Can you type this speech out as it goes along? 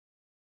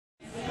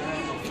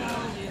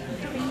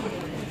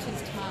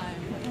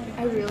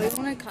I really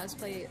want to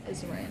cosplay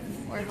as Ren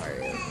or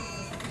Haru.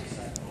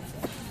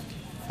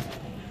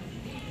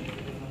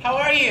 How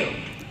are you?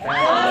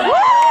 Woo!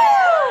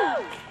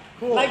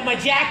 Cool. Like my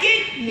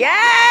jacket?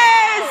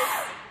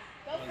 Yes!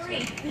 Go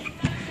free.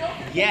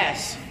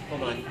 Yes.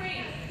 Hold on.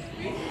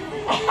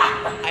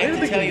 I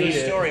have to tell you a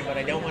story, but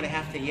I don't want to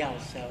have to yell,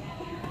 so.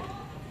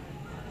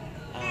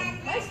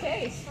 Nice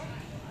case.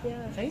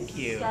 Yeah. Thank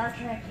you. Star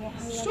Trek.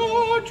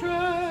 Star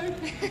Trek!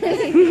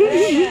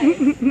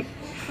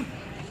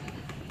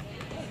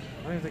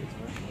 I don't think it's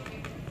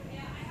working.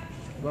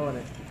 Blow on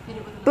it.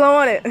 Blow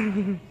on it.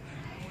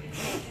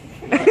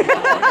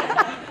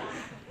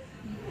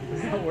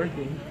 It's not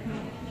working.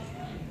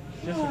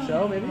 Just for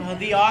show, maybe?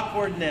 The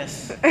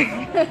awkwardness.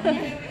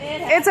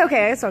 It's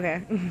okay, it's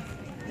okay.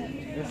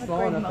 It's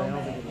small enough that I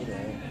don't think it needs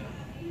it.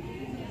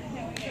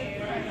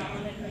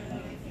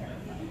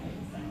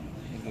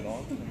 Is it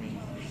on?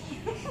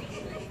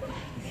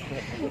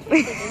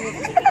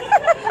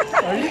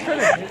 Are you trying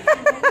to hit?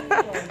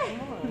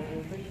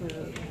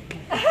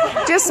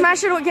 Just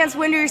smash it against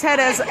Winder's head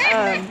as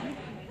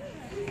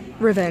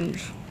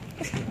revenge.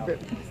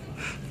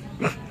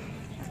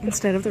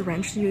 Instead of the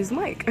wrench, use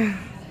Mike.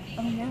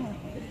 Oh no.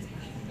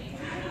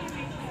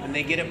 When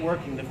they get it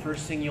working, the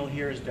first thing you'll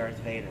hear is Darth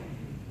Vader.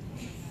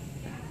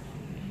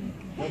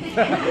 I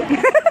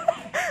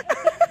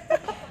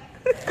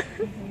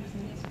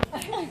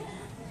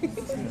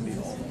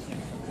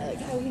like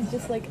how he's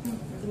just like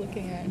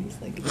looking at it. He's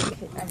like,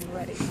 I'm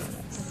ready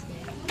for this.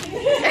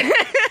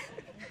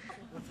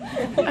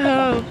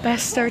 Oh,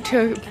 best start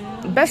to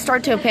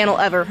a panel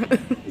ever. He's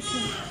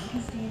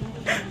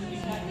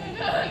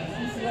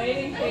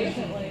waiting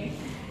patiently.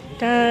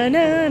 Da,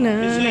 na,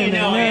 na, Just so you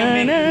know, I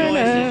am making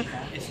noises.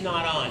 It's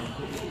not on.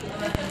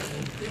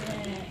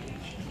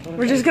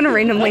 We're just gonna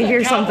randomly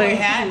hear Cowboy something.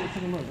 hat.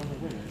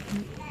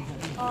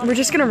 We're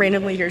just gonna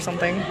randomly hear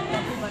something.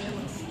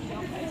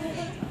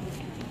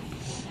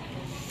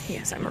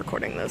 Yes, I'm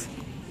recording this.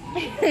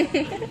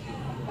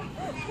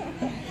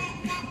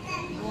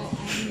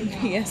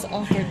 Yes,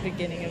 awkward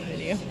beginning of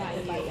video.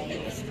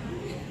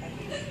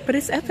 But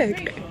it's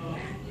epic.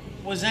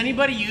 Was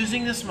anybody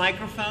using this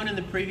microphone in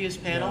the previous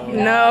panel?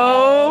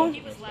 No.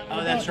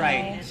 Oh, that's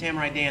right.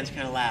 Samurai Dan's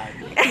kind of loud.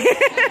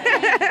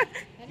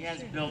 He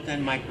has a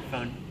built-in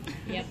microphone.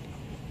 Yep.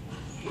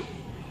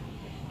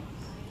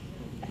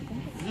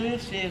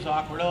 This is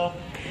awkward. Oh,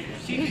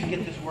 see if you can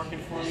get this working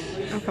for me,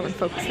 please. I'll come and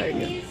focus. There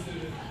you go.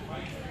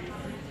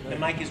 The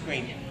mic is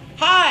green.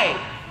 Hi!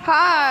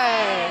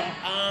 Hi.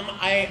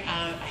 I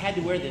had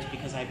to wear this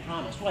because I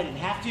promised. Well, I didn't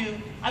have to.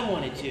 I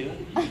wanted to.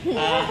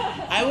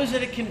 I was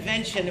at a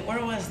convention. Where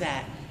was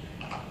that?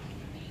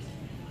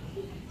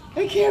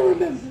 I can't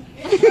remember.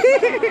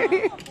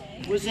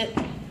 Was it?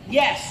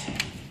 Yes.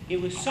 It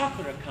was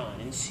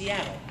SakuraCon in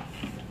Seattle.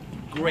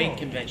 Great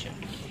convention.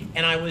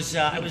 And I was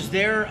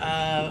there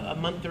a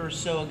month or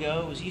so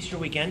ago. It was Easter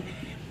weekend.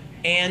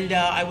 And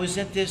I was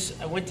at this,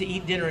 I went to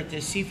eat dinner at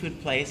this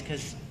seafood place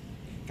because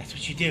that's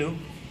what you do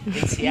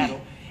in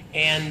Seattle.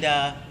 And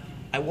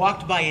I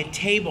walked by a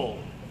table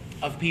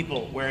of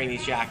people wearing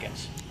these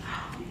jackets.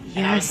 Yes.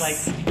 And I was like,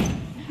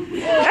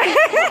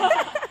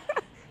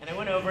 and I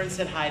went over and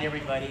said hi to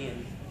everybody.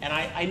 And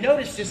I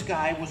noticed this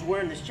guy was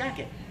wearing this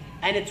jacket.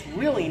 And it's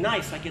really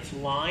nice, like it's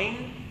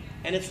lined,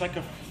 and it's like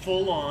a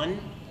full-on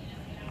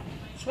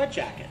sweat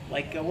jacket,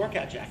 like a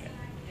workout jacket.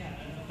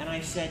 And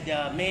I said,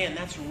 man,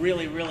 that's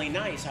really, really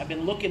nice. I've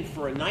been looking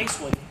for a nice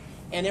one.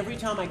 And every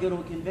time I go to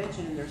a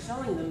convention and they're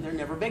selling them, they're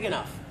never big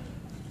enough.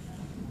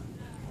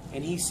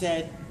 And he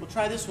said, well,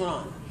 try this one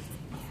on.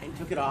 And he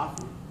took it off,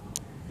 and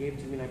gave it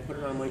to me, and I put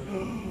it on. I'm like,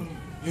 oh,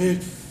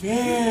 it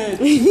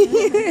fits.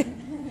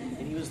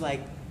 And he was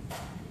like,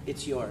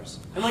 it's yours.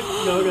 I'm like,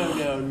 no, no,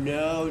 no,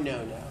 no,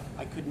 no, no.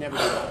 I could never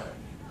do that.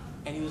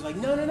 And he was like,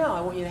 no, no, no,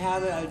 I want you to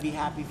have it. I would be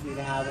happy for you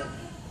to have it.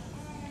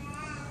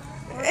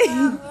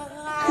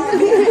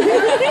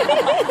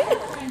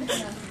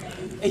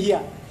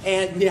 Yeah,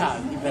 and yeah,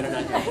 you better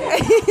not do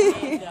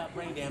it. And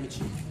brain damage.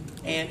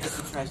 And if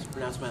he tries to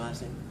pronounce my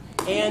last name.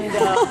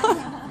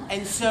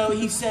 And so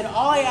he said,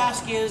 all I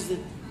ask is that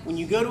when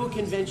you go to a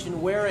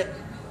convention, wear it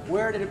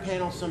at a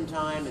panel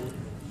sometime. And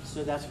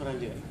so that's what I'm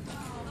doing.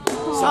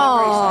 So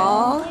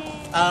I'm very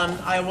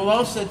excited. I will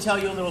also tell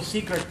you a little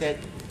secret that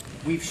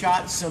we've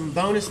shot some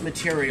bonus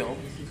material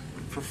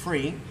for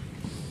free.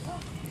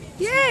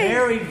 Yay!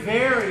 Very,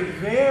 very,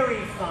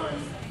 very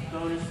fun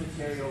bonus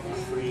material for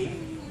free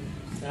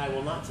that I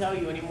will not tell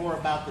you any more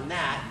about than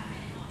that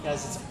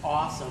because it's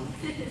awesome,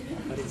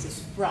 but it's a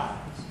surprise.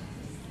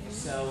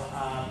 So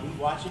we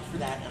watch it for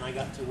that, and I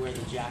got to wear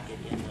the jacket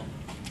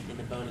in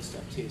the bonus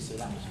stuff too, so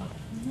that was fun.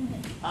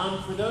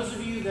 For those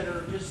of you that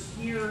are just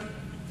here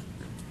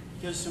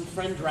because some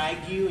friend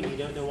dragged you and you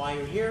don't know why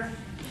you're here,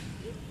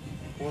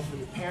 or for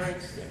the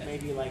parents that may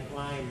be like,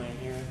 why am I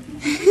here?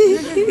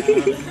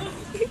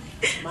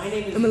 My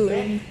name is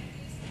Vic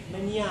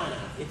Mignogna.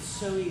 It's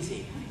so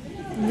easy.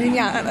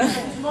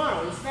 Mignogna.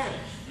 Tomorrow in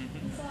Spanish.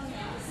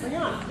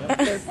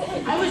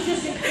 Mignogna. I was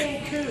just in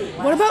Cancun.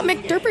 What about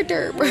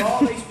McDerper? Where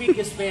all they speak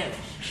is Spanish.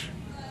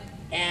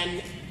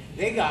 And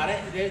they got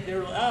it.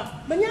 They're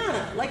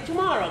mañana, like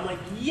tomorrow. I'm like,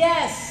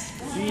 yes,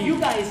 you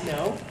guys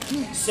know.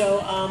 So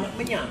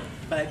mañana,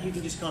 but you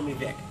can just call me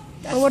Vic.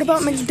 That's Well, what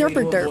about the easiest way to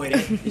McDurper avoid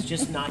it, is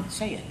just not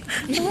say it.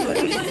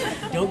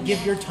 Don't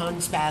give your tongue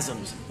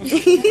spasms.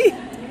 It's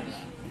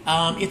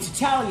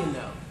Italian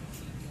though,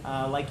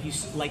 like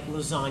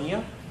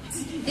lasagna,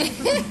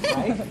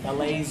 right?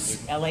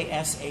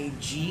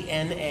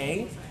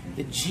 Lasagna.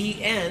 The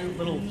GN,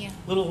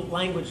 little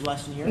language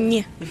lesson here.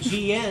 Yeah. The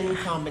GN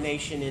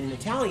combination in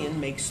Italian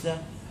makes the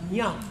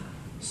nya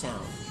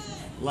sound,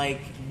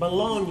 like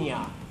Bologna,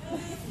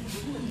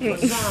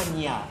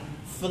 lasagna,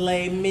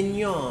 filet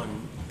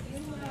mignon.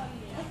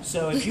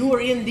 So if you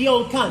were in the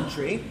old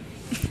country,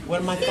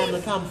 where my family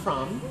come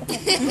from,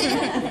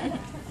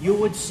 you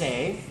would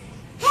say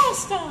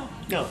pasta.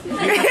 No.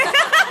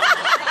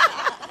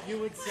 You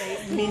would say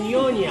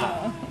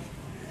mignogna.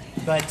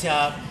 But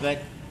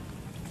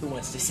who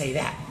wants to say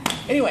that?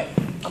 Anyway,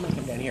 I'm gonna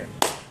come down here.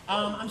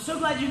 I'm so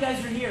glad you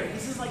guys are here.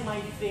 This is like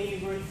my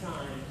favorite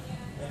time,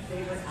 my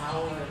favorite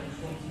hour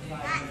and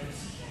 25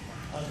 minutes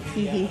of the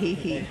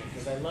convention,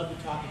 because I love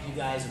to talk with you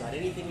guys about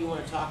anything you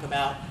want to talk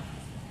about,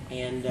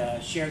 and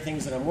share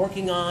things that I'm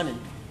working on,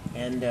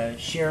 and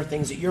share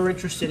things that you're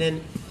interested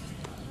in.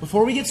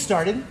 Before we get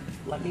started,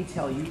 let me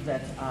tell you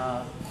that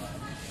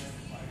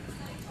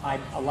I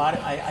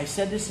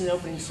said this in the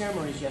opening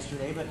ceremonies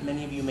yesterday, but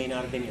many of you may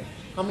not have been here.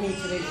 How many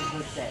today's your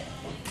birthday?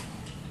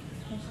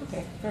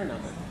 Okay, fair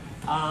number.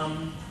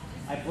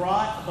 I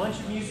brought a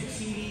bunch of music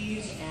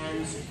CDs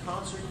and some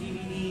concert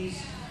DVDs.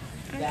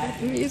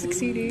 That music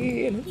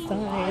CD and it's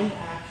fine.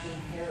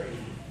 Live-action parody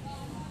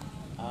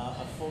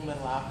of Full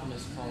Metal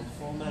Alchemist called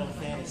Full Metal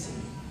Fantasy.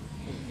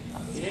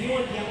 Did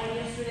anyone get one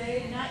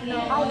yesterday? Not yet.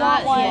 I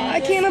got one. I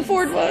can't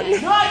afford one.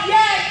 Not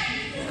yet!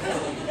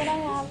 Can I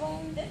have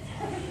one?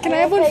 Can I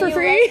have one for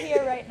free? Right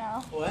here, right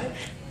now. What?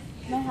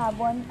 Can I have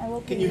one? I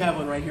will. Can you have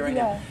one right here, right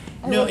Yeah.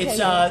 now? No, it's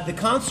the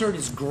concert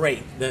is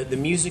great. The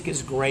music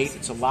is great.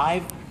 It's a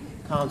live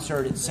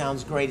concert. It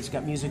sounds great. It's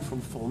got music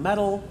from Full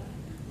Metal,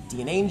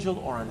 D and Angel,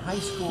 Oran High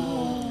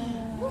School,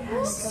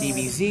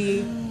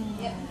 DBZ,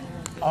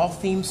 all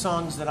theme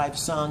songs that I've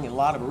sung, and a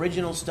lot of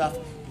original stuff.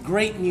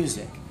 Great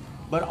music.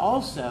 But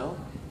also,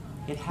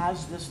 it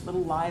has this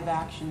little live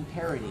action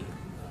parody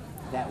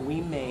that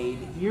we made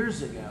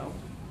years ago.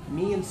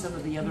 Me and some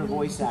of the other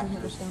voice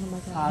actors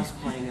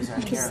cosplaying as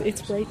our characters.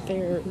 It's right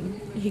there.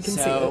 He can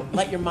see So it.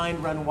 let your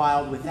mind run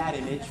wild with that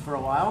image for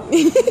a while,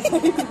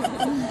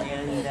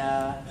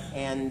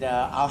 and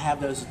I'll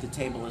have those at the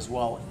table as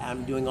well.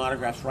 I'm doing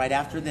autographs right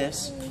after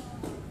this,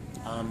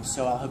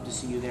 so I'll hope to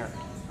see you there.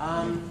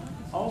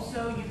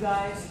 Also, you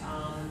guys,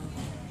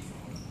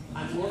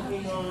 I'm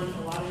working on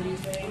a lot of new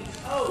things.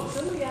 Oh,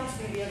 somebody asked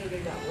me the other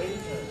day about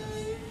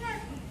ringtones.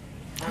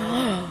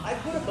 I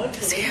put a bunch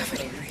of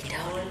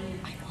ringtones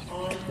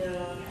on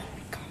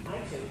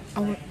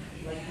iTunes.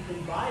 Like you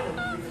can buy them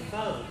through your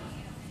phone.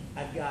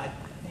 I've got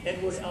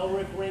Edward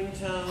Elric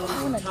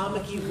ringtone,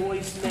 Tamaki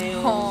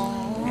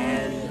voicemail,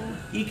 and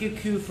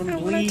Ikaku from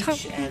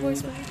Bleach,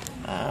 and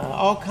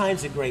all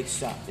kinds of great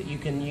stuff that you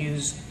can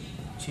use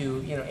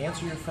to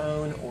answer your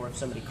phone, or if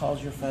somebody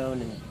calls your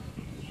phone and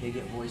they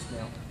get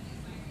voicemail.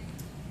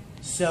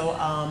 So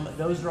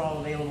those are all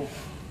available.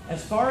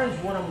 As far as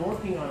what I'm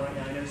working on right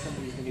now, I know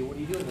somebody's going to be, what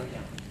are you doing right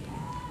now?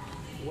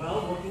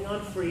 Well, working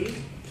on Free.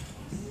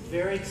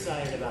 Very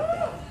excited about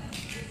that.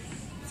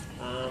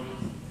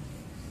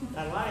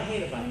 Got a lot of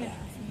hate about that.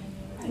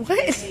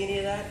 What? See any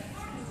of that?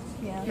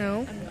 Yeah.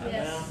 No.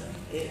 Well,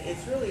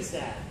 it's really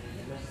sad.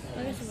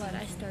 What is what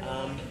I started?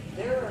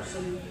 There are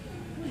some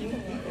people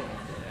out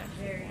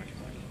there.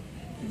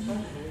 It's hard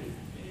to believe.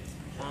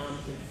 In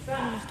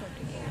fact,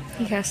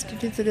 He has to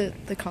do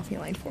the coffee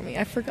line for me.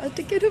 I forgot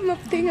to get him a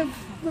thing of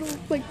little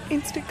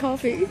instant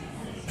coffee.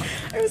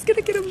 I was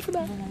gonna get him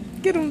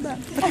that,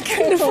 but I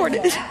couldn't afford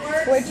it.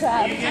 We're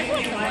trapped.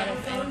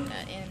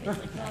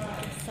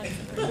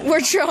 We're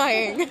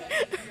trying.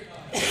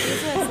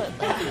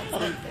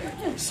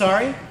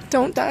 sorry?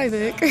 Don't die,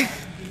 Vic.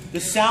 The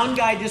sound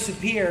guy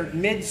disappeared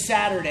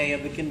mid-Saturday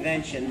of the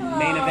convention,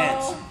 main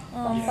events.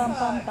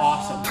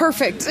 Awesome.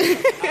 Perfect.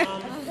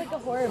 It's like a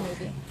horror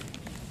movie.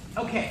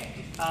 Okay.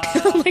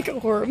 Like a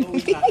horror What are we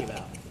movie. talking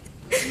about?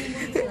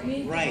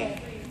 Right.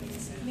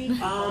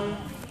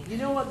 You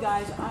know what,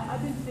 guys?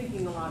 I've been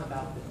thinking a lot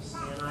about this,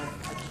 and I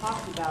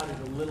talked about it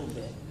a little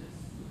bit.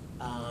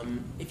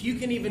 If you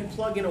can even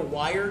plug in a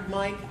wired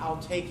mic, I'll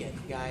take it,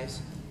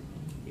 guys.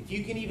 If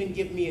you can even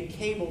give me a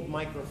cabled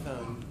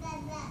microphone,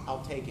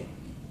 I'll take it.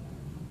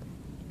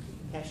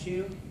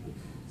 Cashew?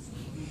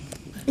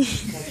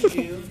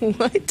 Cashew?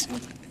 What?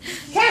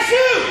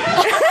 Cashew!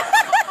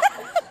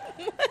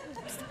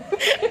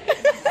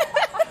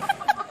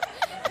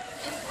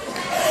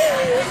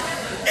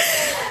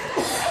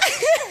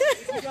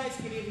 You guys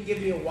can even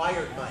give me a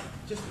wired mic,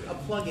 just a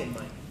plug-in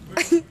mic.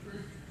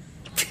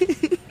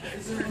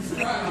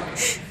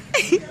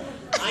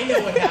 I know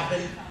what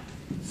happened.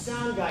 The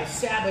sound guy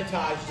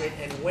sabotaged it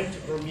and went to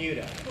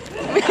Bermuda.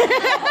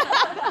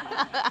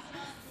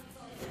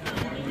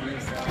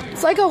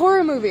 It's like a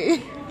horror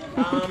movie.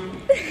 I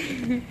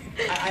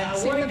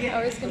Soon want the to get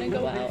power's a gonna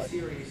little go bit out.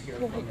 serious here.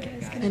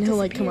 And he'll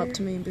like come up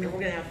to me and be And we're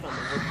like, gonna have fun.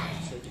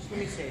 So just let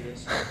me say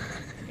this,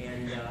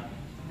 and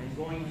I'm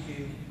going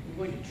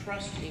to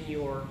trust in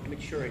your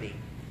maturity.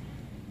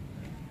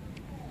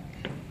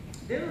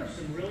 There are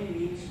some really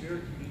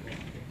mean-spirited people,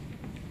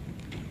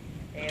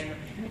 and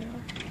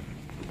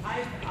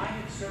I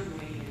have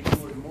certainly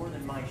endured more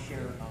than my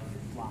share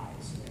of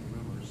lies and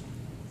rumors.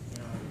 You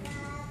know,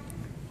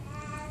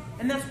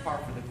 and that's par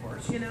for the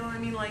course. You know, I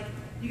mean, like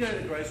you go to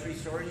the grocery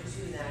stores, you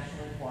see the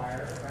National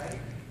Enquirer, right?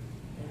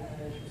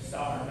 And the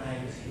Star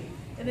magazine,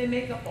 and they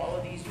make up all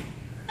of these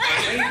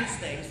outrageous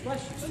things.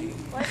 Bless you,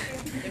 Steve. Bless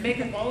you. They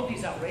make up all of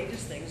these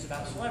outrageous things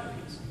about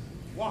celebrities.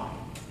 Why?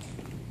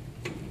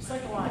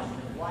 Psychologically,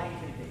 why do you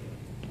think they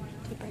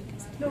do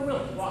it? No, really,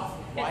 why?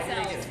 Why do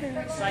they do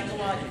it?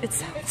 Psychologically.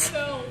 it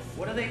sounds.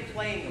 What are they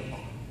playing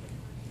upon?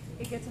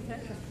 It gets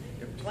attention.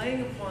 They're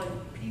playing upon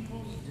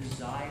people's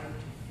desire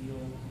to feel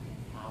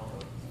power,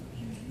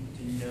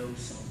 to know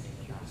something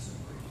about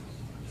somebody.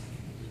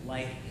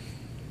 Like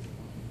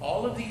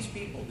all of these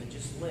people that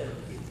just live,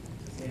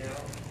 you know,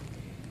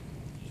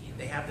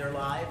 they have their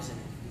lives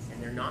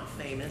and they're not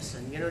famous,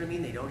 and you know what I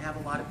mean? They don't have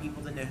a lot of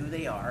people that know who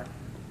they are.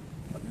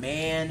 But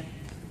man,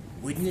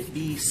 wouldn't it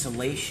be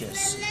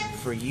salacious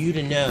for you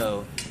to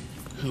know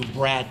who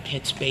Brad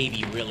Pitt's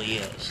baby really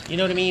is? You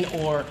know what I mean?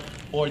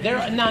 Or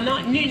there,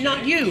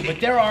 not you, but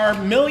there are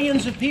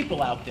millions of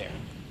people out there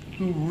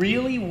who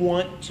really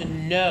want to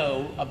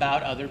know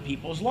about other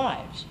people's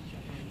lives.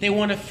 They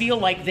want to feel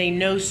like they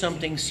know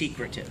something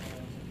secretive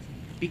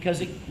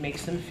because it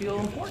makes them feel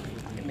important.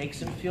 It makes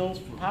them feel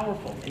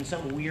powerful in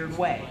some weird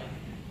way.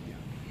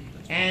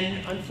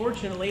 And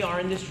unfortunately, our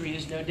industry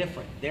is no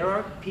different. There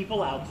are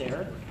people out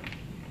there,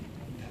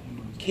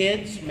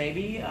 kids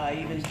maybe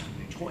even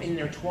in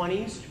their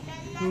 20s,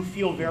 who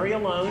feel very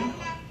alone.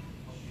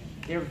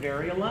 They're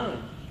very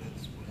alone.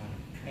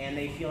 And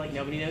they feel like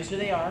nobody knows who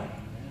they are.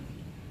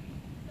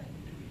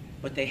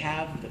 But they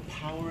have the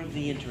power of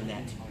the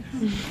internet.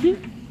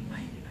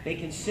 They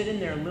can sit in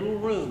their little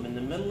room in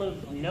the middle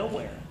of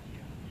nowhere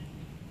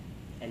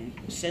and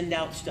send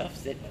out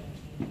stuff that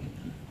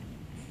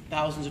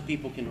thousands of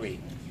people can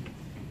read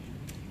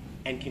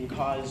and can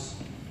cause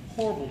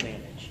horrible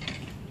damage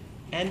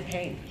and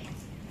pain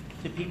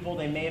to people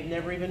they may have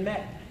never even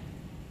met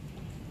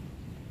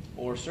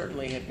or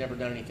certainly have never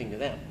done anything to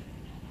them.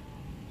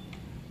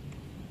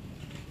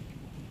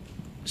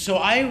 So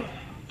I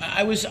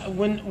was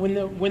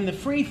when the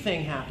free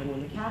thing happened,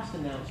 when the cast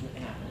announcement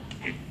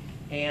happened,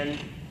 and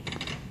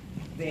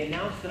they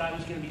announced that I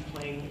was going to be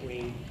playing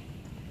Wing,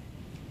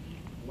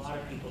 a lot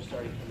of people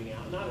started coming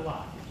out. Not a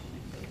lot,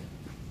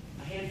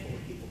 a handful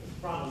of people.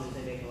 The problem is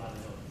they make a lot of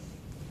noise.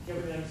 You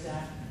ever notice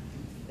that?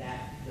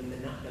 That the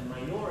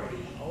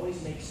minority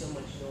always makes so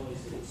much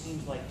noise that it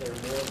seems like they're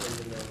more than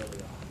they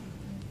really are.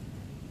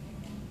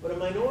 But a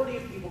minority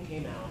of people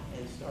came out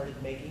and started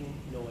making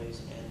noise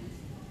and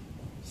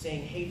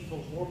saying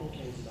hateful, horrible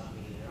things about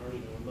me that aren't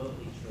even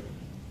remotely true.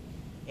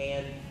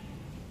 And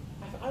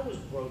I was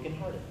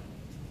brokenhearted.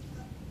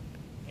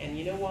 And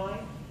you know why?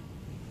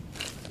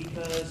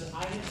 Because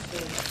I have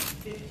spent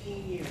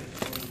 15 years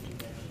going to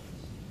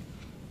conventions,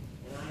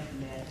 and I have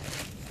met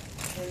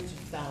tens of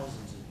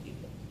thousands of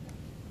people,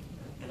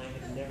 and I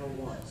have never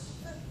once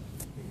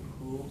been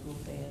cruel to a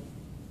fan,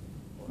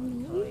 or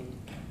unkind,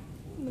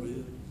 or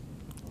rude,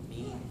 or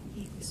mean.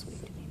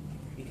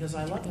 Because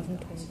I love you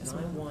guys, and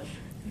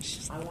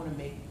I want to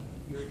make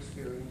your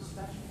experience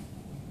special.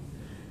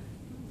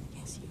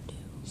 Yes, you do.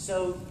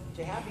 So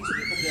to have these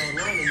people go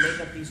online and make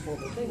up these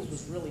horrible things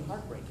was really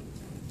heartbreaking.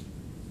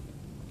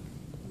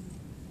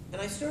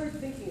 And I started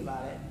thinking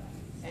about it,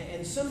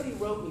 and somebody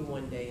wrote me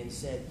one day and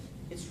said,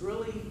 it's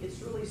really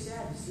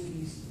sad to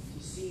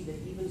see that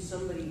even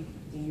somebody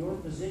in your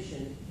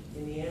position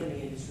in the anime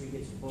industry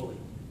gets bullied.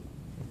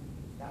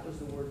 That was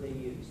the word they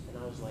used,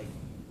 and I was like,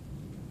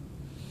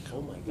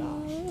 oh my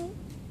gosh,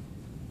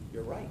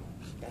 you're right.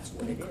 That's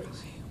what it is.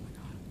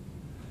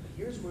 But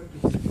here's where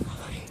it gets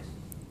interesting.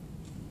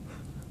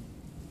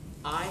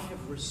 I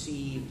have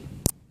received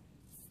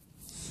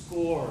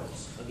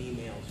scores of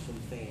emails from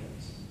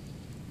fans,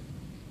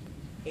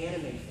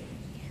 anime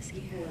fans,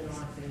 people in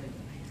our family.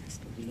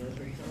 You know what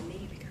they tell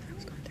me?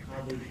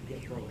 How they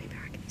get bullied,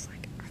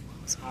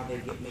 how they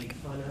get made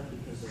fun of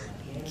because they're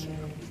like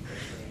anime,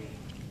 because they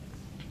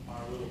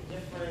are a little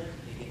different,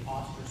 they get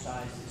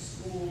ostracized at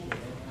school, they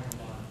don't have a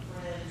lot of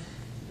friends,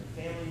 their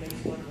family makes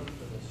fun of them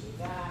for this or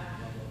that,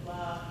 blah, blah,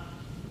 blah,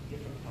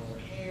 different color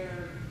hair,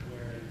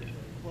 wearing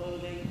different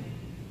clothing.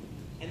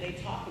 And they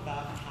talk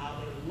about how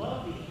they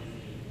love the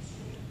anime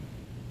industry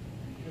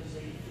because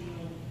they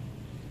feel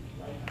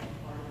like a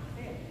part of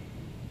a family.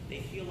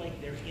 They feel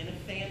like they're in a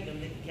fandom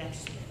that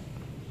gets them.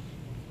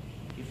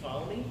 You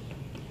follow me?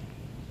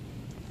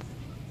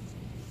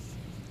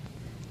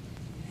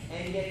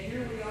 And yet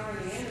here we are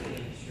in the anime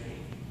industry,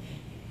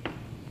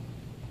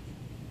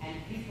 and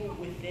people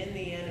within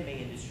the anime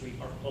industry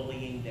are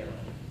bullying their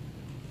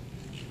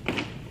own.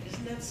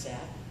 Isn't that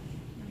sad?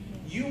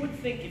 You would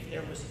think if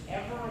there was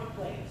ever a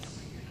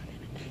place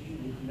where you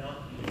would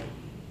not be bullied,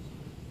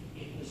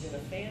 it was in a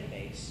fan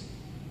base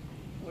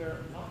where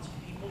lots of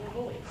people are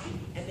bullied,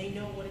 and they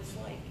know what it's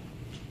like,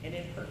 and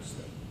it hurts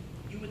them.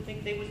 You would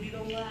think they would be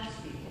the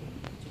last people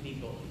to be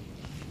bullied.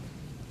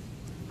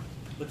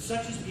 But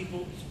such is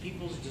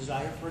people's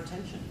desire for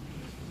attention.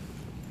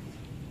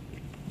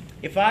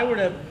 If I were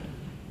to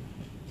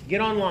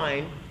get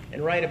online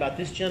and write about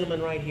this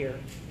gentleman right here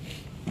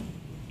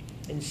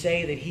and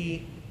say that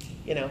he,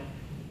 you know,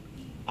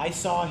 I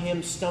saw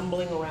him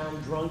stumbling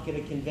around drunk at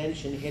a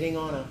convention hitting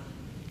on a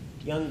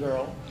young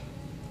girl,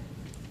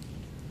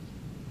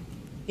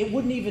 it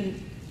wouldn't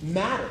even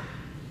matter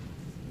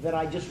that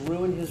I just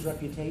ruined his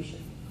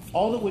reputation.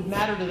 All that would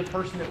matter to the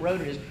person that wrote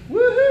it is,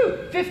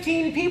 woohoo,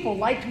 15 people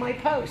liked my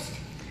post.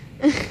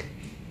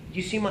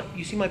 You see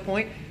my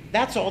point?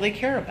 That's all they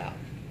care about,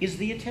 is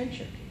the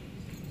attention.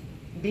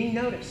 Being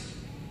noticed.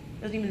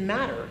 It doesn't even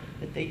matter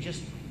that they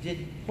just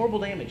did horrible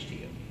damage to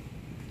you.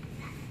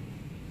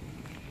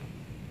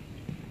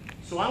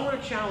 So I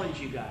want to challenge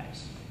you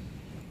guys.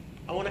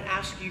 I want to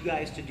ask you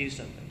guys to do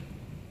something.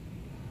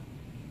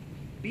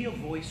 Be a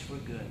voice for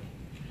good.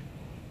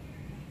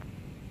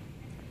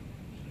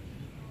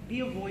 Be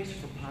a voice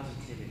for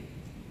positivity.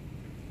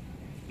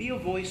 Be a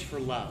voice for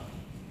love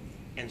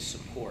and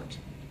support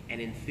and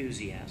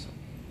enthusiasm.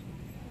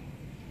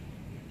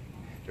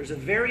 There's a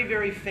very,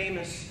 very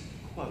famous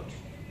quote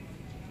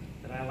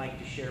that I like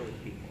to share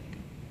with people.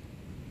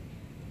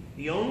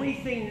 The only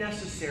thing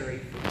necessary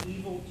for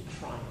evil to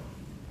triumph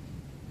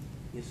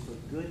is for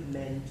good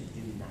men to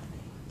do nothing.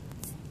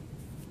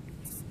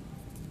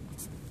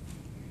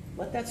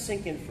 Let that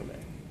sink in for a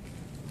minute.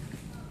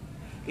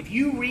 If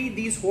you read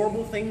these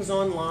horrible things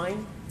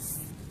online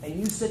and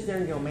you sit there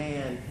and go,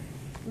 man,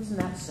 isn't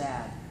that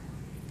sad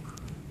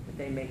that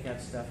they make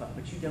that stuff up,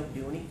 but you don't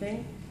do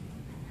anything,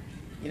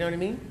 you know what I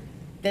mean?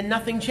 Then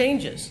nothing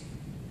changes.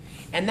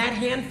 And that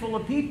handful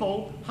of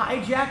people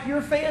hijack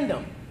your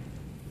fandom.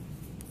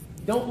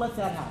 Don't let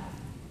that happen.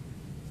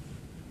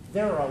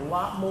 There are a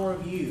lot more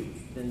of you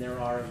than there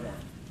are of them.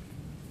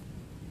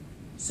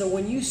 So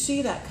when you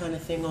see that kind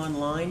of thing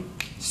online,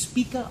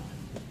 speak up.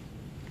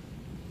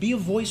 Be a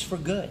voice for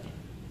good.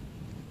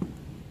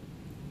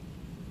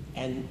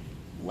 And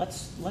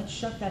let's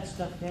shut that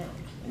stuff down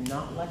and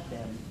not let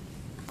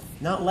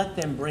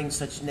them bring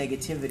such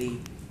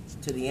negativity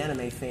to the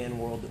anime fan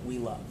world that we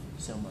love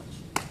so much.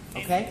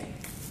 Okay?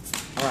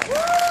 All right.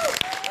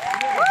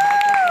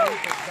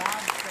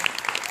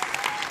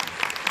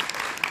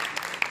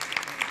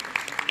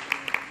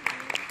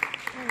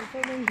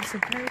 Filming this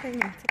entire thing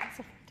in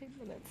 15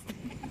 minutes.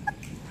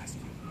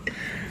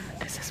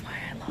 This is why I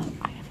have a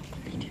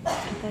pretty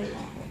good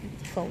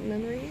phone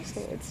memory,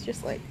 so it's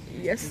just like,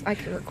 yes, I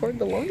can record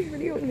the longest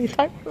video in the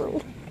entire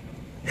world.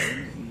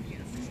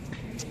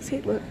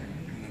 See, look,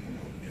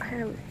 I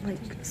have like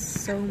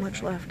so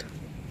much left.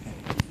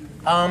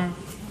 Okay,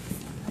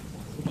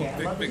 I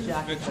love the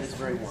jacket, but it's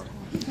very warm.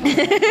 Now you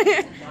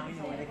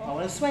know what they call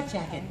it, a sweat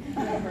jacket.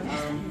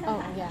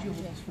 Oh, yeah.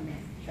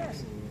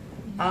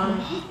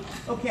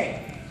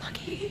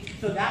 Okay,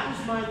 so that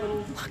was my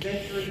little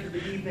venture into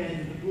the deep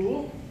end of the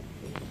pool.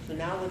 So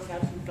now let's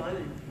have some fun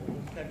and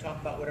we'll kind of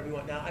talk about whatever you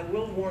want. Now, I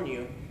will warn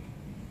you,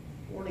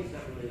 warning's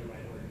not really the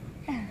right word.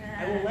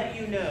 I will let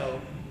you know,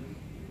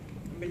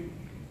 I've been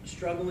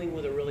struggling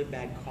with a really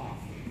bad cough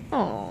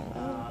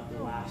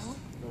the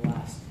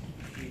last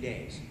few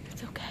days.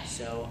 It's okay.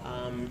 So,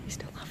 We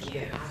still love I'm you.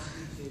 going to ask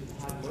you to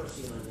have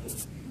mercy on me,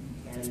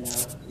 and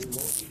we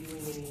won't be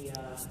doing any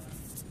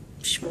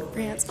Short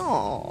rants.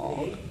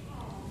 Aww.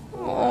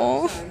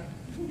 Aww.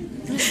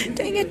 Aww.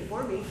 Dang it.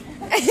 For me.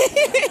 I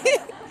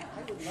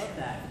would love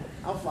that.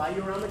 I'll fly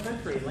you around the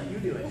country and let you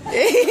do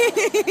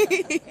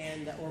it.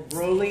 And or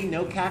Broly,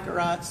 no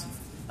Kakarot's.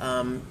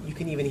 You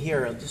can even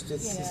hear it.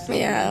 Just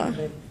Yeah.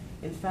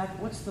 In fact,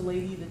 what's the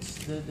lady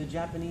that's the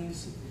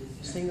Japanese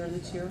singer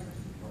that's here?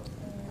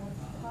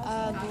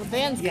 The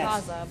band's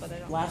Yes. Kaza, but I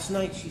don't. Last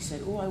night she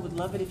said, "Oh, I would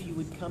love it if you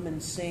would come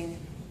and sing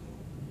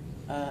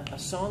a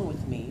song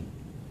with me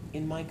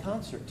in my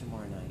concert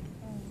tomorrow night."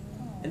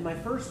 And my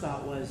first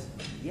thought was,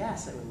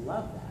 yes, I would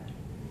love that.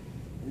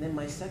 And then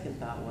my second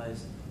thought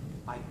was,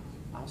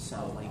 I'll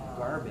sound like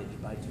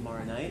garbage by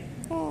tomorrow night,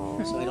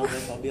 so I don't know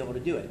if I'll be able to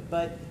do it.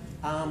 But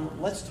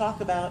let's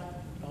talk about,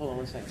 hold on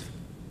one second.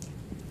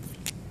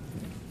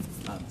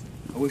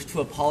 I wish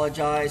to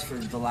apologize for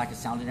the lack of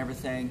sound and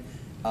everything.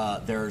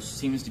 There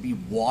seems to be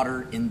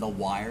water in the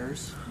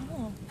wires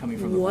coming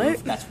from the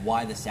roof. That's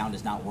why the sound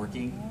is not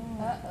working.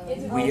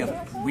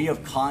 We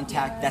have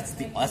contact.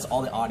 That's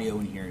all the audio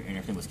in here, and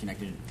everything was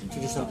connected. Did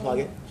you just unplug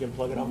it? Did you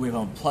unplug it all? We've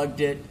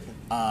unplugged it.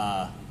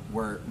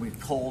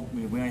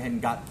 We went ahead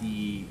and got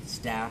the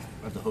staff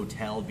of the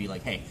hotel to be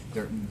like, hey,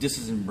 this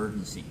is an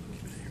emergency.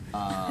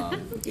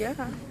 Yeah.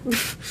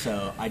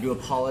 So I do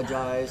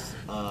apologize.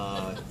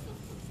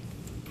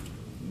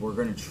 we're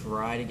going to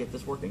try to get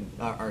this working.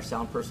 Our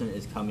sound person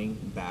is coming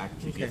back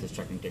to get this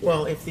checking.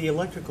 Well, if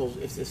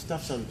the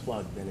stuff's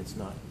unplugged, then it's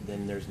not.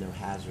 Then there's no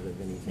hazard of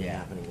anything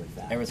happening with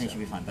that. Everything should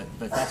be fine.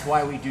 But that's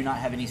why we do not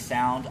have any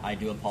sound. I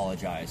do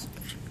apologize.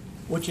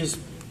 Which is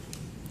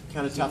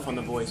kind of tough on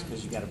the voice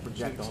because you got to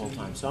project the whole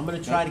time. So I'm going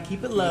to try to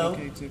keep it low.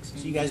 So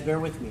you guys bear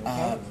with me,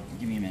 okay?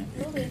 Give me a minute.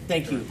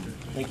 Thank you,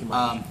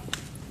 Mike.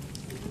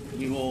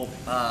 We will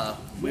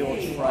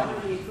try.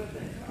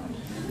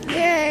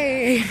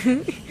 Yay!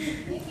 Thank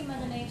you,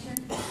 Mother Nature.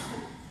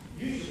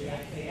 Who's got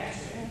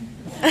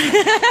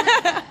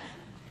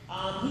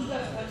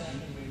a question?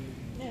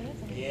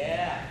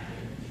 Yeah.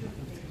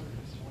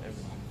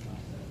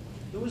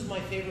 Who was my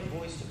favorite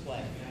voice to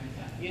play?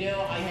 You know,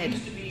 I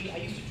used to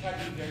try to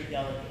be very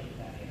delicate with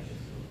that answer.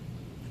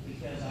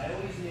 Because I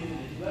always knew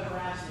that whoever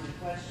asked me the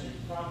question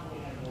probably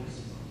had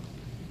voices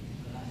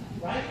on.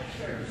 Right?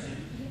 Sure.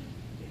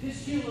 If this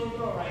cute little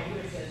girl right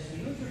here says to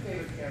me, who's your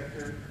favorite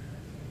character?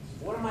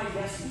 What am I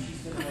guessing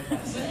she's going to look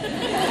like?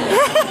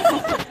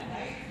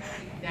 Right?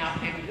 Now,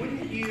 and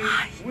wouldn't you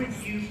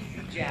be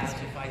jazzed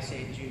if I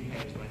say June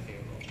is my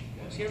favorite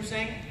role? See what I'm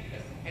saying?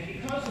 And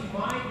because of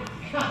my,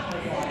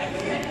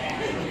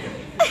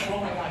 oh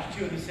my gosh,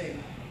 two in the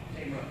same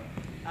row.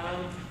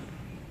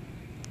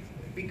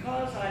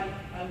 Because I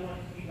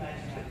want you guys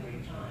to have a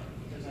great time,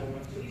 because I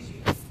want to please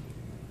you,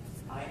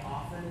 I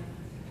often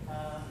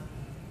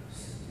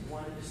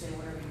wanted to say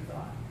whatever you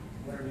thought,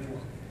 whatever you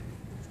wanted.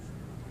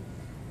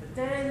 But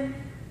then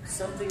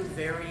something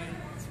very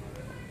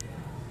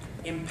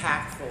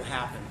impactful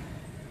happened,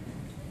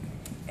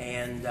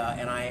 and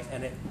I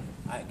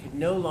could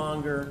no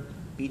longer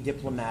be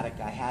diplomatic.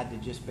 I had to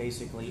just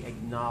basically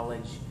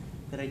acknowledge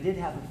that I did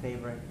have a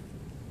favorite,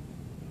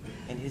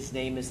 and his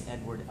name is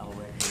Edward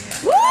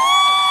Elric. Woo!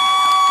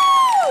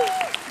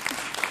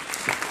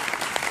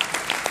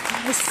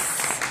 Yes.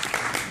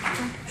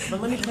 But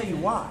let me tell you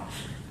why.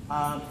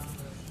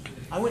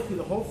 I went through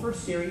the whole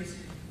first series,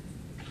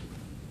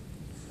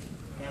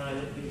 and I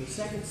went through the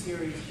second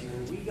series, and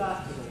when we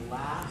got to the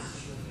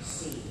last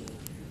scene,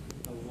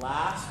 the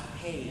last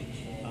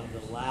page of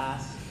the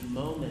last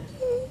moment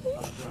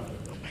of Brother.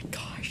 Oh my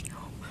gosh, no.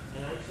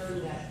 And I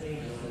turned that page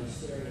and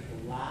stared at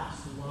the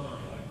last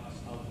line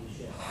of the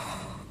show.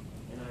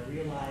 And I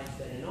realized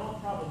that in all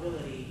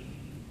probability,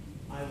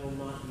 I will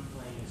not be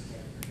playing this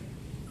character.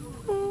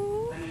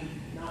 I mean,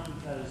 not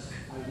because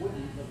I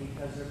wouldn't, but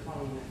because there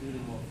probably won't be any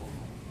more for me.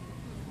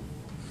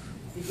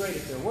 It'd be great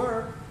if there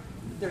were,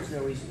 but there's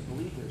no reason to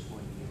believe there's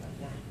going to be right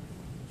now.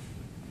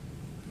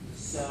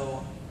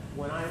 So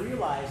when I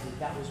realized that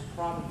that was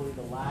probably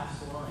the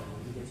last line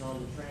when he gets on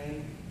the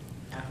train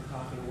after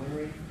talking to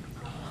Winry,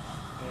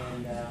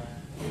 and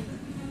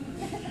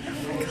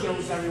he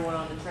kills everyone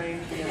on the train.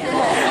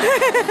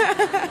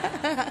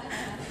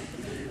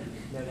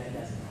 No, that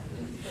doesn't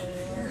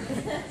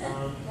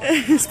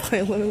happen.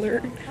 Spoiler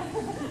alert.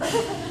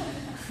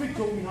 Vic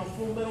told me how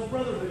Full Metal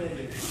Brotherhood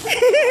ended.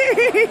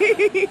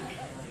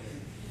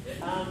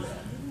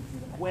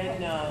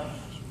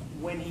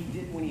 When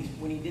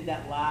he did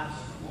that last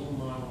little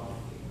monologue,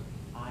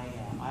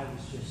 I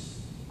was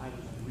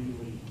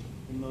really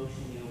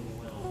emotionally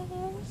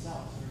overwhelmed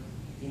myself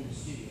in the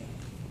studio.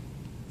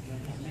 And I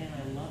thought, man, I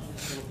love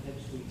this little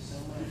pipsqueak so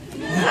much.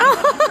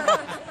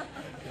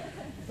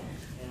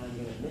 And I'm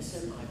going to miss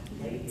him. I've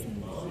played him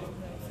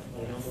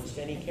in almost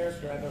any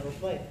character I've ever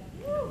played.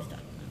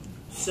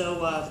 So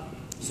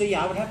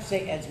yeah, I would have to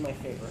say Ed's my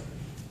favorite.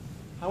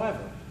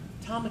 However,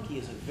 Tamaki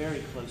is a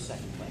very close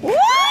second place.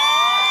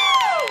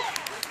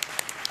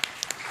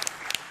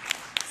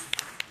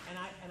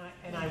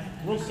 And I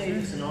will say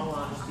this in all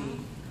honesty,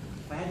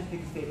 if I had to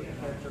pick a favorite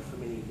character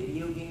from any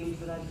video games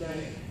that I've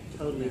done,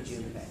 totally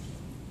Junpei.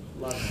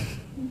 Love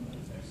him.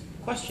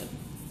 Question?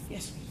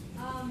 Yes.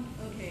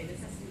 Okay, this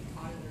has to be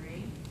Todd of the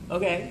Ring.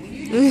 Okay. When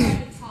you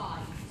described Todd,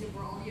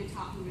 were all your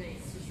top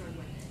race to start with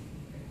it?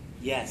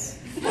 Yes.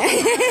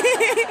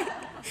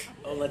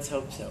 Oh, let's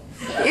hope so.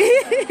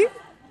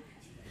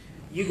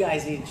 You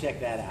guys need to check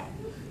that out.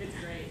 It's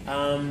great.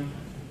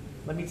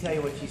 Let me tell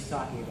you what she's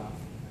talking about.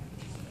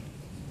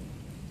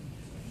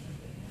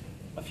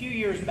 A few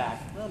years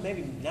back, well,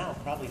 maybe now,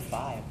 probably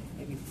 5,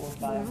 maybe 4 or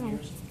 5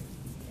 years,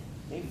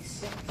 maybe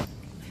 6.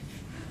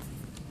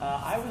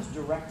 I was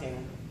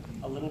directing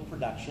a little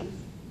production,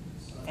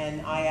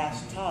 and I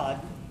asked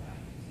Todd,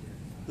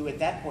 who at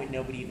that point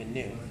nobody even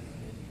knew,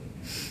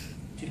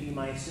 to be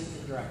my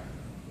assistant director.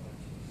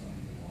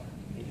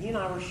 And he and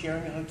I were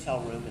sharing a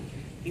hotel room, and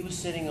he was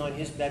sitting on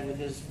his bed with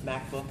his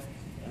MacBook,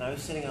 and I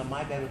was sitting on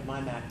my bed with my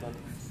MacBook.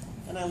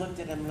 And I looked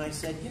at him and I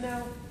said, you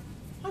know,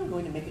 I'm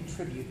going to make a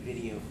tribute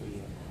video for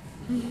you.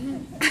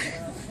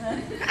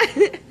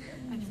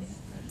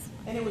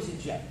 And it was a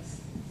joke.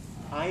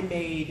 I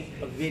made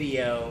a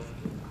video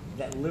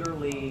that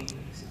literally,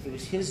 it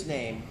was his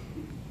name,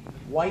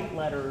 white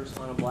letters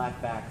on a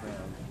black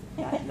background,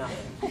 got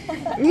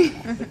nothing.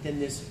 But then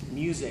this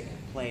music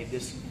played,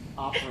 this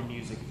opera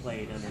music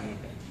played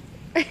underneath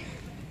it.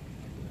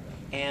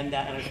 And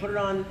I put it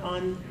on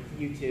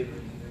YouTube.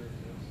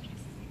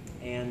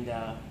 And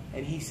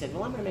And he said,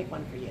 well, I'm going to make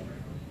one for you.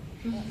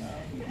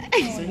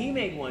 So he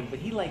made one, but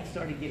he like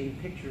started getting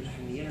pictures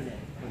from the internet.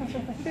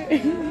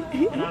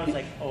 And I was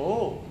like,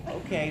 oh,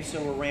 okay,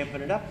 so we're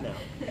ramping it up now.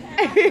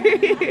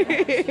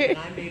 And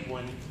I made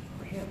one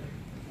for him.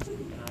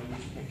 And I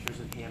used pictures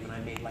of him, and I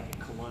made like a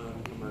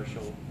cologne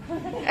commercial.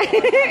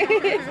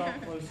 It was all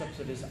close-ups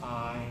of his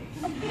eye,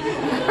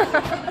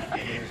 and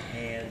his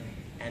hand,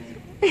 and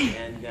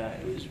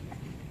it was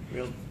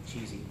real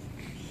cheesy.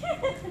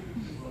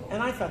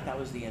 And I thought that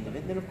was the end of it.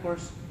 And then, of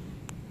course,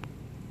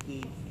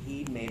 he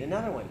made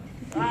another one.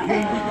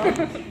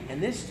 And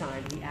this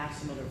time, he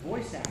asked some other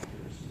voice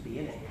actors to be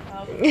in it.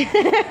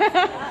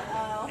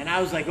 And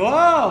I was like,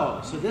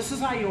 oh, so this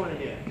is how you want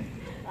to do it.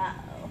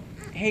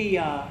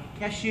 Hey,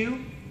 Cashew,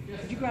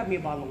 could you grab me a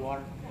bottle of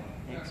water?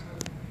 Thanks.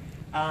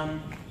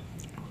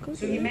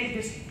 So he made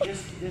this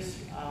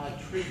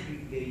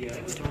tribute video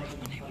with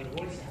other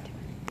voice actors.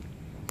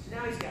 So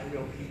now he's got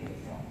real people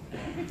involved.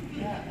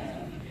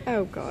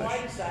 Oh So I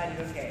gosh. decided,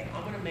 okay,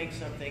 I'm going to make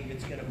something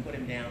that's going to put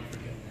him down for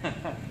good.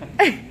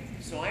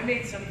 So I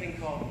made something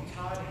called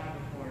Todd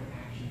Awquard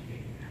action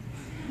figure.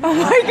 Oh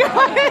my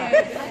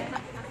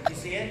god. You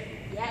see it?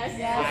 Yes.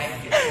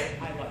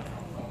 I love it.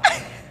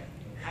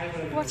 I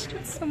I've watched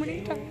it so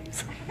many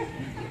times.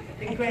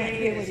 The I can't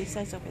hear what he greatest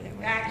says over there.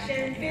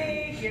 action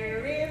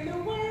figure in the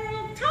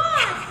world,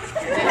 Todd!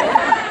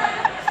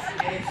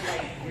 And it's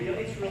like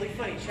it's really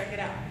funny. Check it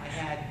out. I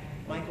had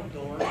Michael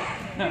Dorn,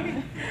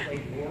 who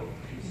played Warp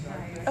in Star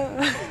Trek. He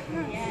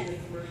was in the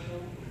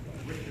commercial.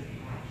 Richard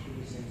Hatch, who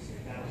was in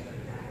Battlestar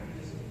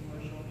Galactica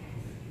commercial.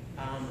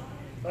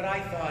 But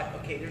I thought,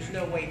 okay, there's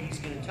no way he's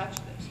going to touch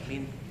this. I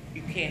mean,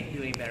 you can't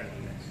do any better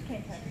than this.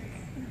 Can't touch it.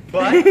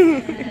 But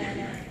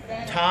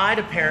Todd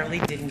apparently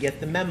didn't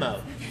get the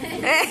memo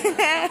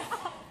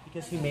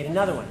because he made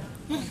another one.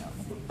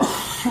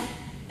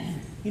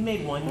 He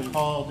made one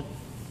called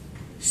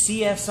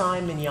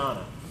CSI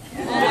Mignogna,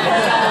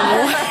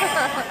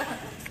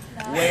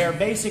 where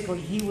basically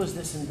he was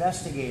this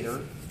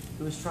investigator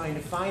who was trying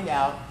to find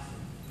out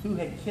who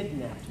had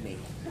kidnapped me.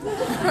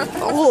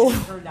 Oh.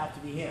 It turned out to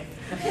be him.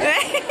 He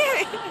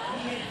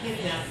had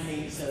kidnapped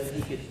me so that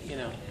he could,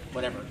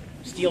 whatever,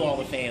 steal all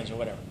the fans or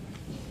whatever.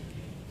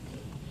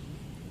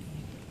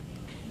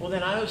 Well,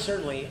 then I'm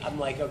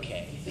like,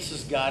 okay, this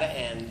has got to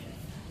end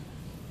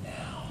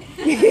now.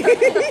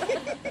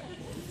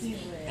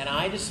 And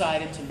I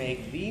decided to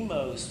make the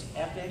most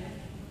epic,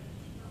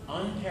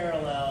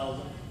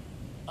 unparalleled,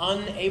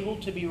 unable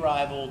to be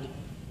rivaled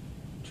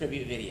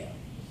tribute video.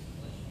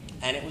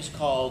 And it was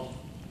called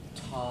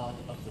Todd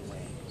of the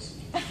Rings.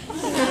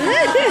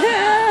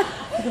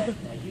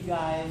 Now, you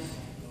guys,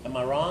 am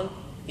I wrong?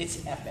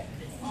 It's epic.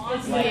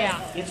 It's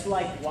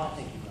like what?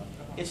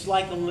 It's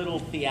like a little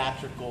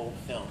theatrical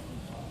film.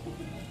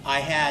 I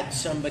had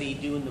somebody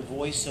doing the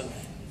voice of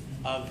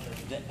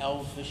the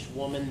elfish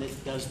woman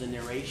that does the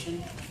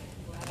narration.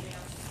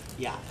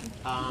 Yeah,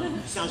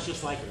 sounds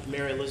just like her,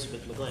 Mary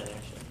Elizabeth McGlynn,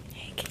 actually.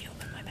 Hey, can you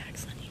open my bag,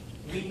 Sonny?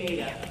 We made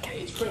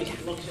it's crazy.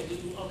 It looks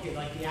okay,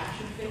 like the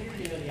action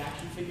figure, the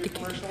action figure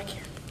commercial? I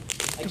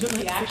took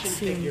the action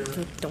figure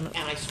and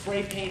I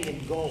spray painted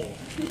in gold.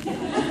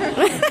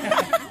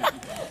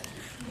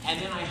 And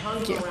then I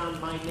hung it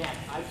around my neck.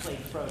 I played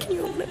Frodo. Can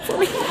you open it for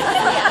me?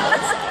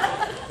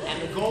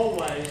 And the goal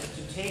was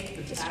to take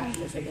the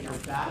action figure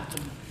back to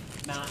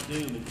Mount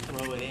Doom and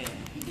throw it in.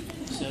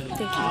 So the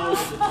power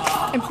of the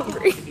top I'm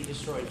hungry. to be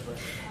destroyed forever.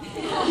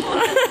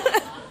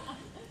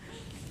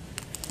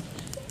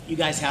 You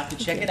guys have to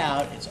check it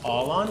out. It's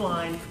all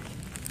online.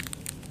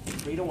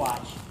 Free to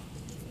watch.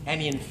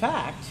 And in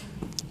fact,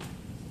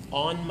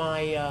 on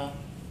my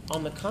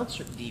on the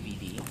concert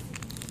DVD,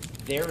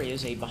 there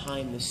is a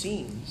behind the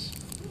scenes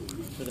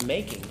for the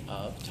making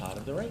of Todd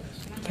of the Rings.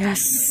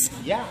 Yes.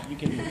 Yeah, you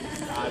can.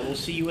 I will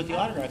see you at the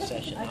autograph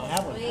session. I'll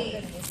have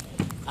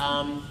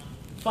one.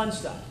 Fun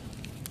stuff.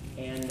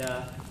 And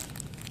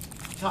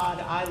Todd,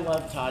 I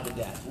love Todd to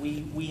death.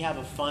 We have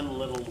a fun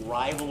little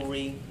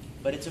rivalry,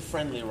 but it's a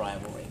friendly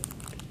rivalry.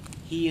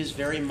 He is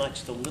very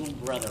much the little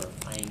brother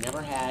I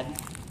never had,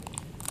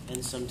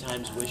 and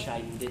sometimes wish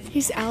I didn't.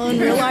 He's Al in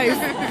real life. You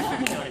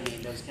know what I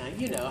mean? Those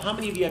kind. How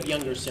many of you have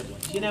younger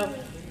siblings?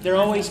 They're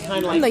always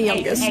kind of like, I'm the hey,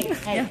 youngest.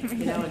 hey, and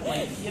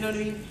like, you know what I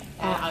mean?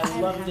 And I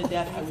love him to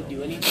death. I would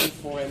do anything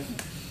for him.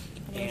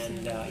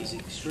 And he's an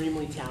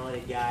extremely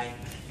talented guy.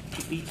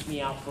 He beats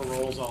me out for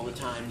roles all the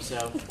time,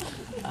 so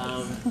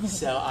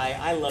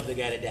I love the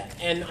guy to death.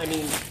 And I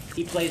mean,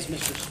 he plays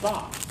Mr.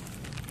 Spock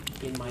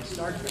in my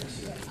Star Trek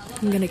series.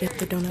 I'm gonna get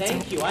the donuts out.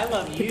 Thank you. I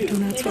love you.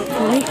 Donuts out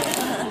for me.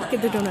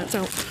 Get the donuts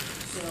out.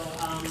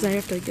 Because I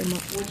have to get them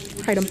up.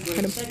 Hide them.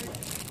 Hide them.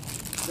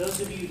 Those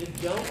of you that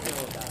don't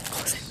know about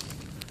this,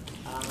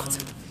 I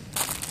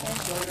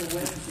started a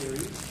web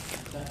series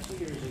about 2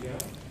 years ago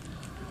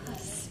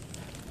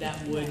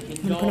that would I'm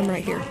gonna put them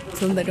right here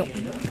so they don't.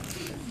 And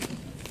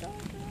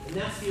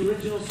that's the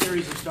original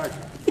series of Star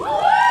Trek.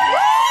 Oh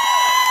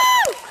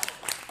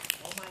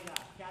my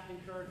God, Captain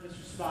Kirk,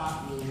 Mr. Spock,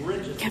 the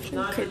original. Captain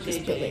not Kirk the is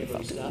J.J. building a Abrams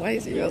fountain. stuff, Why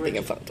is he the building a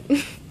original.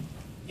 fountain?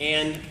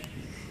 And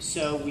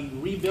So we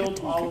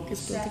rebuilt all of the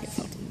Is building sets,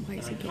 itself. Why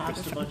is and I it building cast a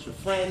itself? bunch of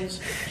friends.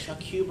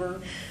 Chuck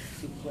Huber,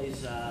 who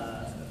plays,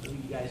 who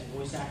you guys,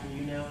 voice actor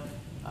you know,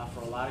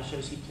 for a lot of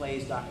shows. He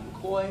plays Dr.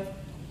 McCoy,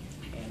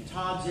 and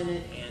Todd's in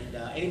it. And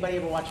anybody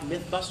ever watch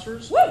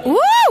Mythbusters? Woo!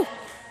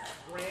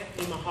 Grant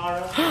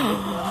Imahara.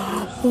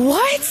 Mythbusters.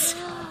 What?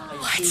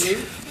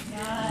 What?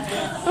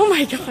 Oh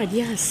my god,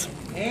 yes.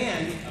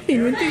 And I didn't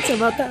even think so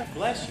about that.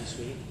 bless you,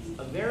 sweet.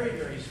 A very,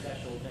 very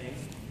special thing.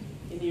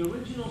 In the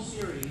original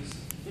series,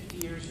 50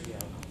 years ago,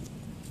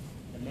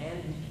 the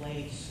man who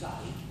played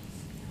Scotty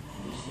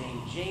was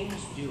named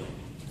James Dewitt.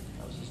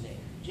 That was his name.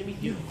 Jimmy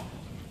Dewitt.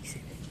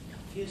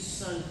 His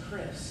son,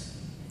 Chris,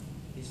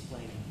 is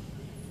playing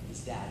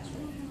his dad's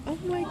role. Oh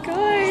my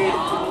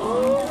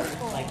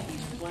god. Like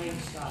he's playing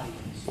Scotty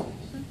in the series.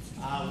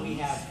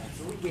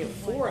 We have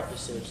 4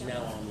 episodes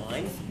now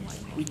online.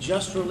 We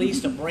just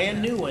released a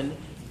brand new one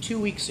 2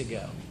 weeks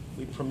ago.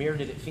 We premiered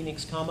it at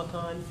Phoenix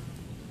Comic-Con.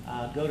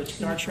 Go to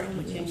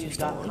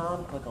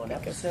StarTrekContinues.com, click on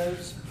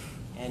episodes,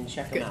 and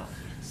check them out.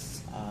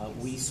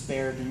 We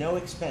spared no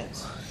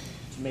expense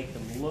to make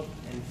them look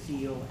and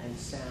feel and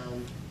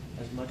sound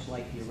as much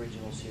like the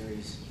original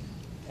series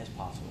as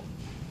possible.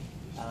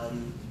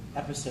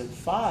 Episode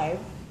 5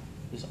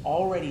 is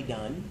already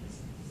done,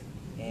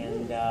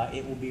 and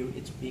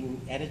it's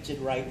being edited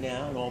right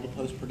now, and all the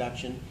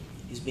post-production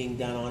is being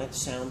done on it,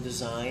 sound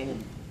design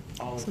and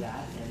all of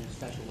that, and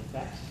special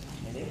effects.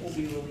 And it will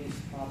be released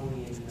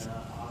probably in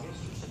August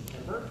or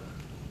September,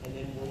 and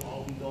then we'll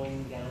all be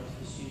going down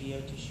to the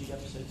studio to shoot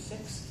episode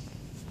 6,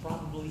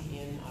 probably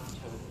in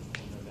October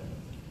or November.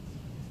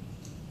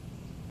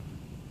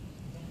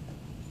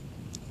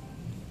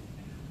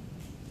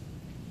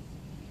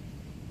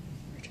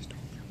 We're just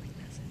all filming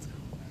this, it's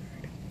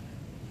awkward.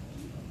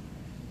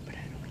 But I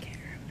don't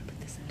care, I'm gonna put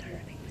this entire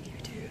thing on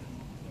YouTube.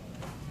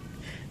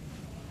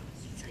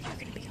 So you're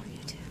gonna be on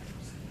YouTube.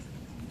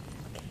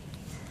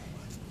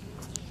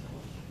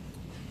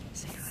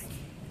 Say hi.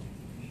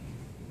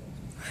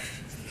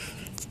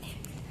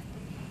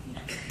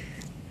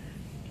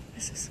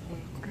 This is so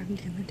awkward. I'm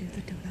gonna do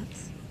the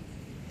donuts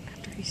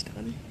after he's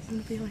done. I'm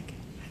gonna be like,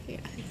 hey,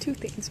 I have 2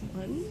 things.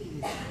 One,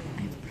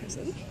 I have a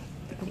present,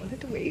 but I wanted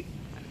to wait.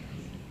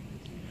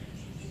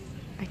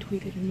 I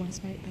tweeted him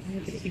last night that I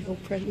have an evil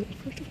present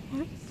for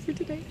tomorrow, for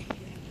today.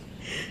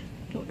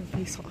 I don't know if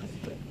he saw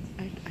it, but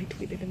I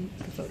tweeted him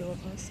the photo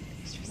of us.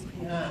 He's just like,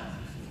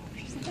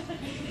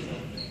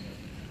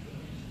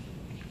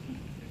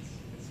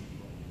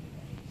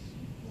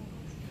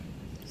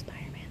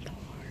 Spider-Man Thor.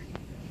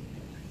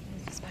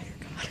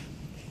 Spider-God.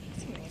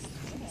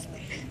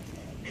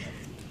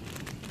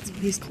 That's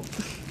what he's called.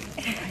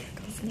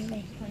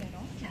 Spider-God.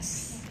 Yes.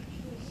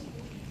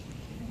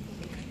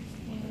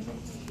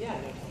 Yeah.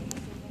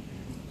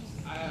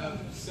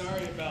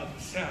 Sorry about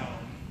the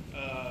sound.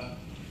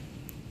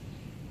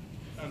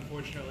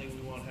 Unfortunately,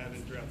 we won't have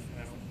it throughout the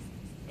panel.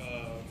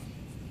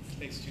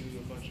 Thanks to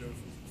a bunch of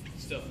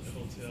stuff at the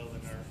hotel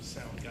and our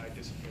sound guy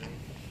disappearing.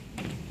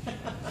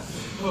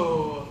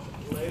 So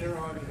later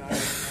on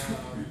tonight,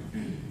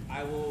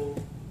 I will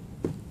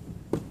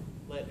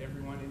let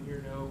everyone in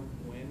here know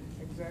when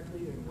exactly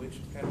and which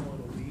panel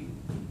it'll be.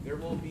 There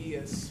will be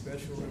a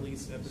special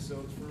release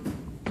episode for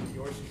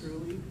yours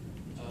truly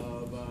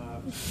of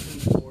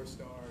 2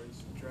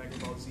 4-stars Dragon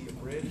Ball Z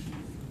Abridged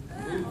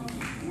movie.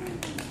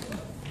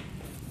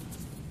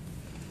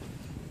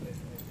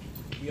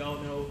 We all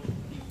know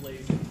he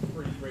plays a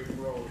pretty great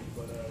role,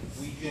 but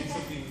we did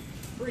something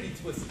pretty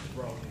twisted to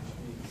Broly.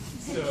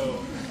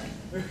 So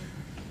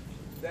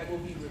that will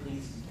be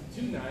released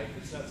tonight.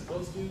 It's not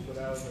supposed to, but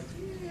I was like,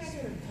 yeah, I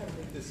gotta kind of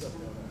make this up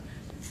now.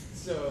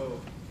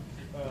 So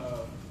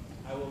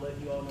I will let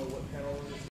you all know what panel it is.